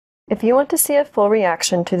If you want to see a full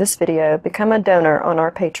reaction to this video, become a donor on our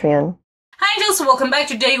Patreon. Hi Angels, welcome back.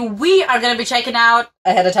 Today we are going to be checking out,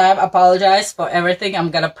 ahead of time, apologize for everything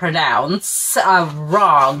I'm going to pronounce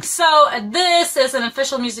wrong. So this is an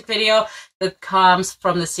official music video that comes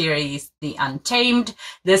from the series The Untamed.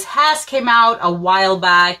 This has came out a while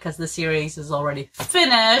back because the series is already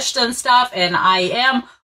finished and stuff, and I am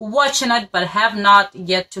watching it but have not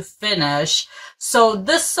yet to finish. So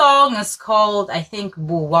this song is called, I think,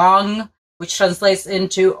 Wang, which translates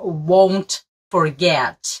into Won't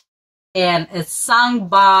Forget. And it's sung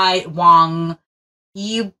by Wang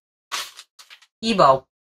YiBo.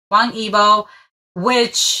 Wang YiBo,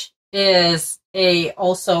 which is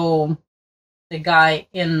also the guy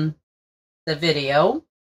in the video.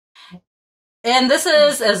 And this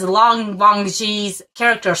is Lan WangJi's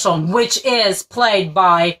character song, which is played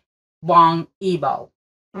by Wang YiBo.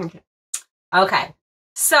 Okay.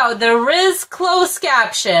 So there is closed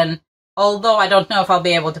caption, although I don't know if I'll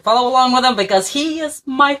be able to follow along with him because he is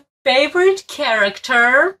my favorite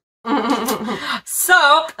character.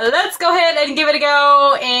 So let's go ahead and give it a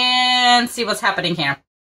go and see what's happening here.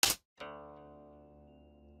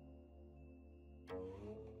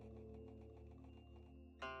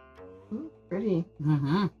 Pretty.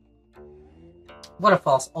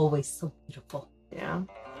 Waterfalls always so beautiful. Yeah.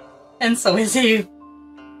 And so is he.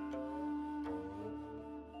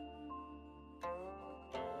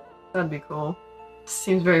 That'd be cool.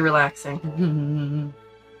 Seems very relaxing.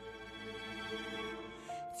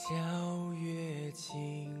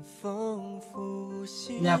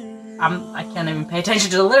 Yep, I can't even pay attention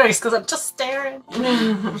to the lyrics because I'm just staring.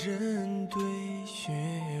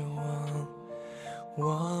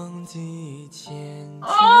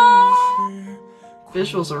 Oh!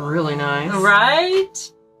 Visuals are really nice.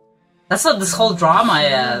 Right? That's what this whole drama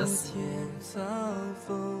is.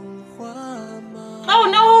 Oh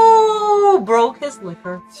no! Broke his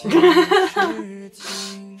liquor.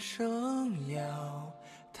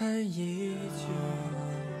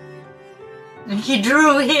 And he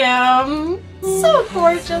drew him. So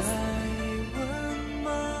gorgeous.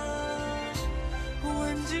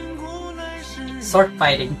 Sword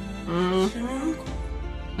fighting.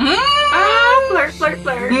 Ah, flirt, flirt,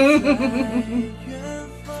 flirt.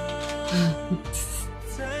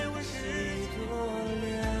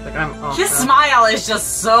 Like his smile is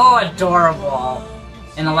just so adorable.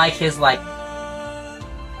 And I like his okay.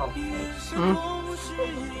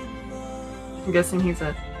 I'm guessing he's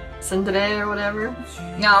a tsundere or whatever.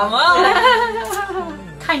 No, well,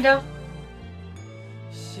 kind of.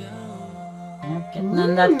 Getting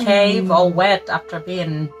in that cave all wet after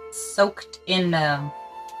being soaked in bath.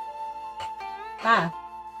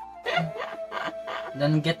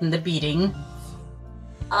 Then getting the beating.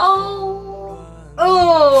 Oh,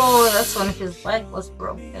 that's when his leg was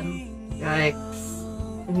broken. Yikes.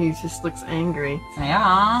 And he just looks angry.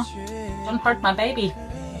 Yeah. Don't hurt my baby.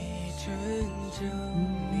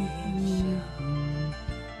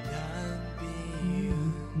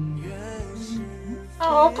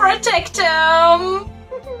 Oh, protect him!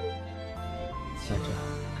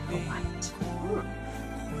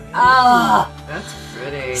 Ah, that's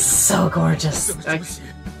pretty. So gorgeous.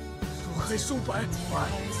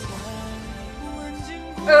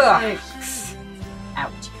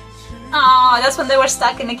 Ouch. Oh, that's when they were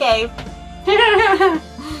stuck in the cave.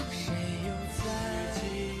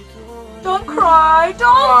 Don't cry!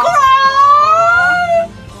 Don't cry!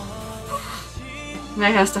 And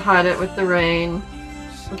he has to hide it with the rain.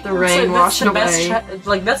 With the rain washing away.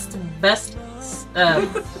 That's the best.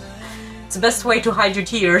 It's the best way to hide your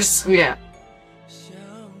tears. Yeah.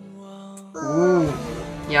 Ooh.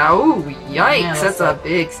 Yeah. Ooh. Yikes! Yeah, that's a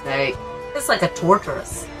big snake. It's like a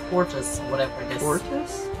tortoise, whatever it is.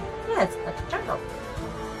 Tortoise? Yeah, it's like a turtle.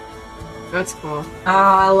 That's cool. Oh,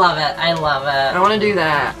 I love it. I love it. I want to do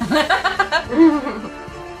that.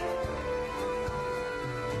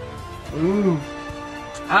 Ooh.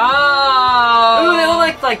 Oh! Ooh, they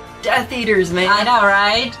look like Death Eaters, man. I know,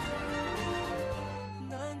 right?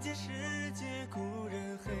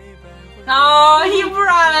 Oh, he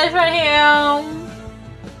brought it for him.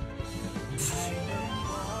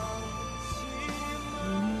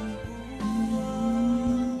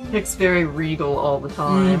 Looks very regal all the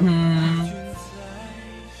time.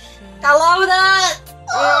 I love that.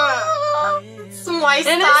 It's my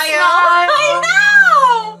style. I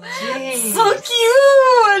know. Jeez. So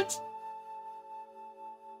cute.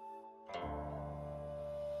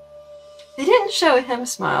 They didn't show him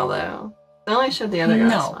smile though. They only showed the other guy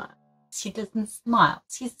smile. She doesn't smile.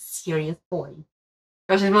 She's a serious boy.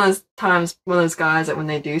 She's one of those guys that when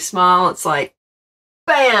they do smile, it's like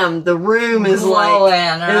bam, the room is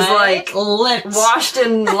glowing, like lit, washed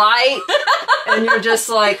in light, and you're just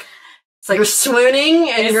like, it's like you're swooning,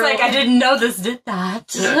 and it's you're like, I didn't know this did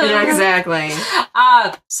that. Yeah, exactly.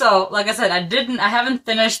 So like I said, I haven't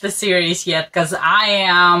finished the series yet because I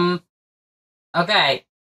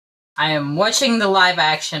am watching the live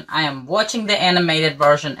action, I am watching the animated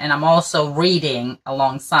version, and I'm also reading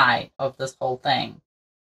alongside of this whole thing.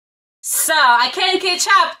 So I can't catch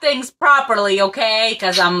up things properly, okay?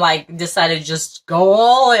 Because I'm like decided to just go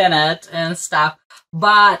all in it and stuff.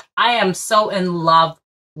 But I am so in love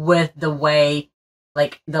with the way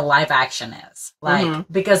like the live action is, like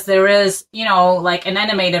because there is, you know, like an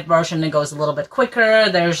animated version that goes a little bit quicker.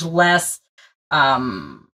 There's less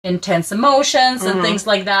intense emotions and things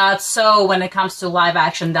like that. So when it comes to live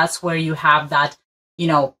action, that's where you have that, you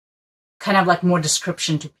know, kind of like more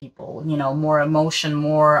description to people, you know, more emotion,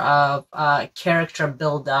 more of character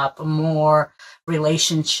build up, more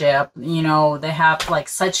relationship. You know, they have like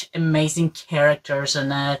such amazing characters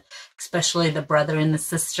in it, especially the brother and the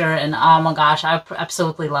sister. And oh my gosh, I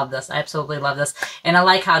absolutely love this. I absolutely love this. And I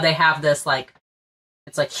like how they have this, like,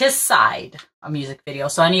 it's like his side, a music video.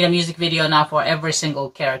 So I need a music video now for every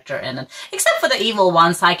single character in it. Except for the evil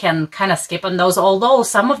ones, I can kind of skip on those. Although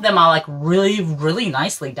some of them are like really, really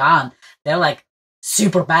nicely done. They're like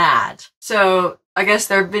super bad. So I guess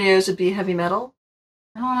their videos would be heavy metal?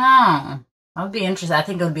 I don't know. That would be interesting. I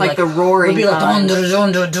think it would be like the roaring. It would be like dun dun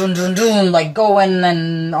dun dun dun dun dun, like going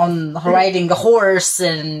and on riding a horse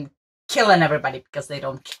and killing everybody because they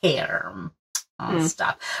don't care on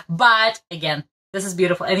stuff. But again, this is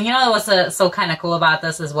beautiful. And you know what's so kind of cool about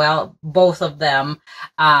this as well? Both of them,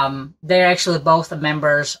 they're actually both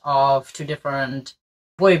members of two different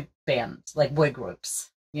boy bands, like boy groups.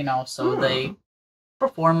 You know, so they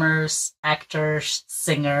performers, actors,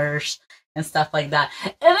 singers, and stuff like that.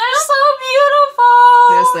 And they're so beautiful!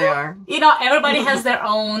 Yes, they are. You know, everybody has their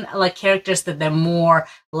own, like, characters that they're more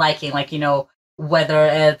liking. Like, you know, whether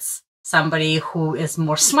it's somebody who is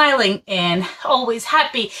more smiling and always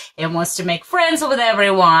happy and wants to make friends with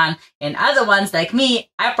everyone. And other ones, like me,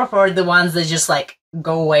 I prefer the ones that just, like,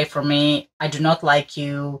 go away from me. I do not like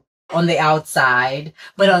you on the outside,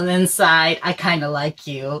 but on the inside, I kind of like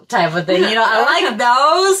you type of thing. You know, I like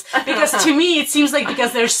those because to me, it seems like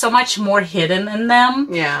because there's so much more hidden in them.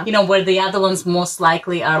 Yeah. You know, where the other ones most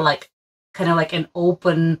likely are like kind of like an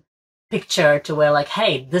open picture to where like,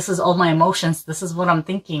 hey, this is all my emotions. This is what I'm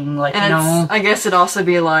thinking. Like, and you know, I guess it'd also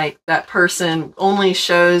be like that person only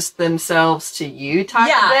shows themselves to you type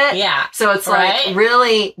of it. Yeah. So it's like,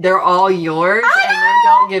 really, they're all yours and they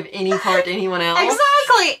don't give any part to anyone else.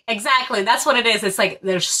 Exactly. That's what it is. It's like,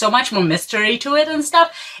 there's so much more mystery to it and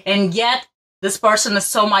stuff. And yet this person is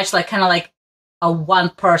so much like, kind of like a one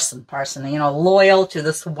person, you know, loyal to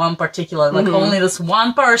this one particular, like only this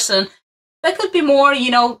one person. That could be more,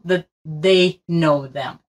 you know, that they know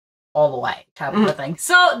them all the way type of a thing.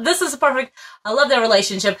 So this is perfect. I love their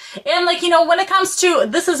relationship. And like, you know, when it comes to,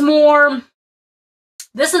 this is more,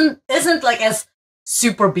 this isn't like as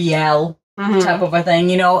super BL type of a thing,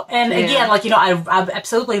 you know. And again, like, you know, I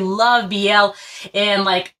absolutely love BL. And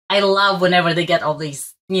like, I love whenever they get all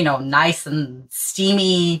these, you know, nice and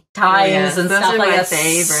steamy times and stuff like that.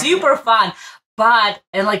 Super fun. But,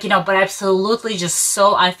 and like, you know, but absolutely just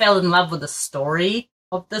so, I fell in love with the story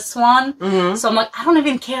of this one. So I'm like, I don't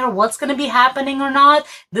even care what's going to be happening or not.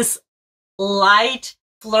 This light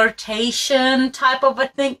flirtation type of a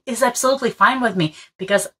thing is absolutely fine with me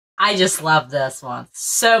because I just love this one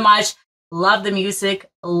so much. Love the music,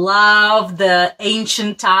 love the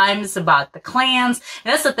ancient times about the clans.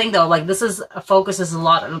 And that's the thing though, like this is, focuses a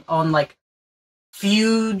lot on like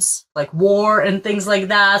feuds, like war and things like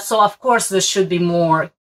that. So of course this should be more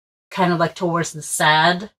kind of like towards the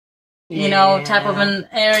sad, you know, type of an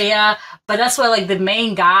area. But that's why like the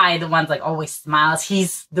main guy, the one like always smiles,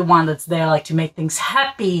 he's the one that's there like to make things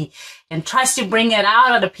happy and tries to bring it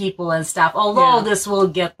out of the people and stuff. Although this will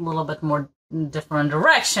get a little bit more different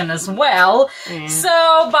direction as well.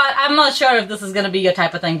 So, but I'm not sure if this is going to be your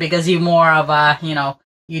type of thing because you're more of a, you know,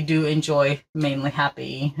 you do enjoy mainly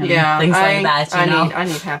happy and things like that, you know? I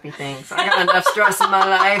need happy things. I got enough stress in my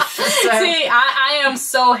life. So. See, I am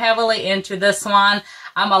so heavily into this one.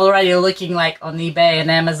 I'm already looking like on eBay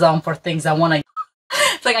and Amazon for things I want to.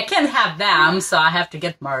 It's like I can't have them, so I have to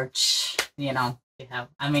get merch, you know.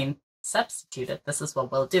 Substitute it. This is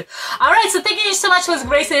what we'll do. Alright, so thank you so much. It was a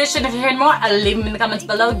great suggestion. If you heard more, leave them in the comments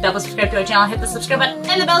below. Double subscribe to our channel, hit the subscribe button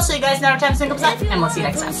and the bell so you guys know every time something comes up. And we'll see you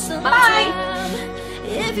next time. Bye!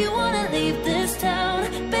 If you wanna leave this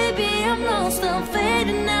town, baby, I'm lost, I'm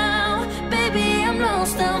fading now. Baby, I'm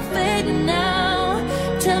lost, I'm fading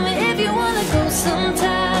now. Tell me if you wanna go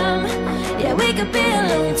sometime. Yeah, we could be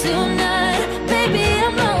alone tonight.